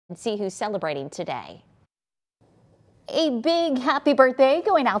See who's celebrating today. A big happy birthday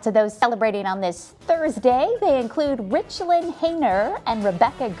going out to those celebrating on this Thursday. They include Richland Hayner and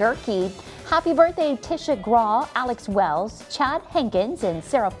Rebecca Gerke. Happy birthday Tisha Graw, Alex Wells, Chad Hankins, and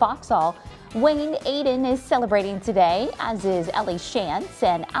Sarah Foxall. Wayne Aiden is celebrating today, as is Ellie Shantz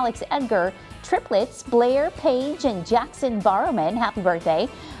and Alex Edgar. Triplets Blair Page and Jackson Barrowman. Happy birthday.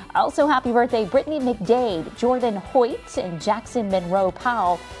 Also happy birthday Brittany McDade, Jordan Hoyt, and Jackson Monroe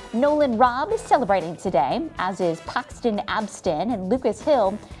Powell. Nolan Robb is celebrating today, as is Paxton Abston and Lucas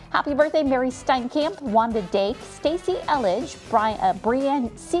Hill. Happy birthday Mary Steinkamp, Wanda Dake, Stacy Elledge, Brianne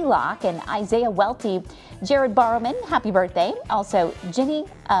Seelock, and Isaiah Welty. Jared Barrowman, happy birthday. Also Jenny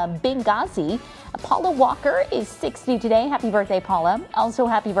Benghazi. Paula Walker is 60 today. Happy birthday, Paula. Also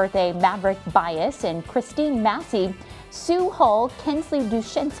happy birthday Maverick Bias and Christine Massey. Sue Hull, Kensley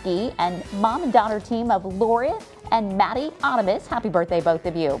Dushensky, and mom and daughter team of Laura and Maddie Otomus. Happy birthday, both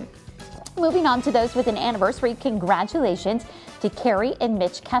of you. Moving on to those with an anniversary, congratulations to Carrie and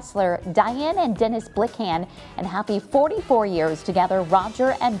Mitch Kessler, Diane and Dennis Blickhand, and happy 44 years together,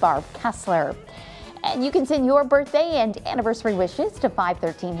 Roger and Barb Kessler. And you can send your birthday and anniversary wishes to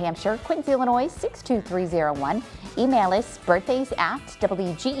 513 Hampshire, Quincy, Illinois 62301. Email us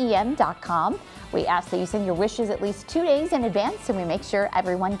birthdays@wgem.com. We ask that you send your wishes at least 2 days in advance, and we make sure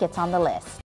everyone gets on the list.